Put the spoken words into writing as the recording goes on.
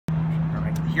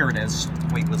here it is.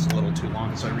 The wait was a little too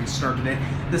long, so I restarted it.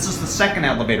 This is the second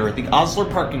elevator at the Osler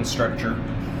parking structure,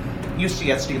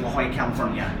 UCSD, La Jolla,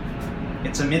 California.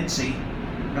 It's a MCE.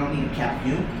 Don't need a cap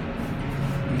view.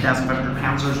 2,500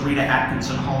 pounds. There's Rita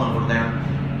Atkinson Hall over there.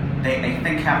 They I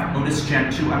think have Otis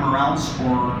Gen 2 MRLs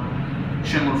or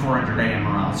Schindler 400A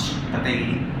MRLs, but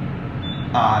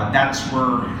that's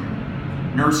where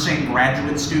nursing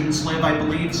graduate students live, I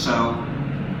believe. So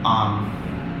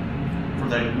for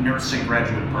the nursing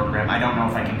graduate program, I don't know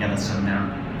if I can get us in there.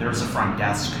 There's a front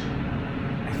desk.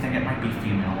 I think it might be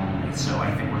female only, so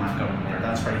I think we're not going there.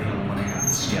 That's probably the only one I have to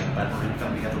skip, but we're going to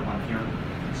film the other one here.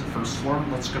 It's the first floor.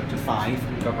 Let's go to 5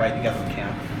 and go right together with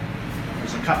Cam.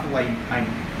 There's a couple I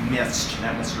missed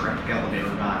that Mr. Epic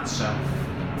Elevator got, so I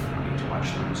don't need to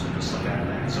watch them, so just look at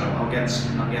that. So I'll get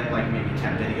like maybe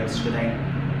 10 videos today.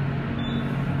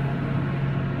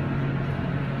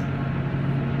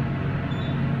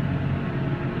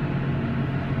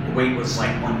 The wait was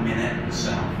like 1 minute,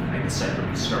 so I decided to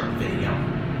restart the video.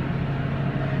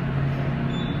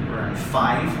 We're in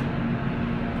 5.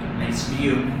 Nice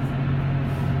view.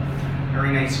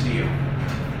 Very nice view.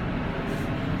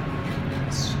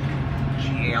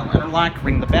 GAL interlock,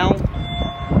 ring the bell.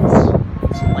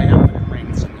 It's loud when it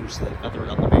rings, and there's the other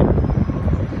elevator.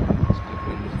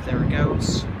 There it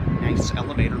goes. Nice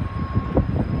elevator.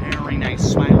 Very nice.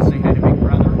 Smile, say hi to Big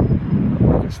Brother.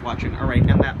 Brother's watching. Alright,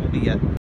 and that will be it.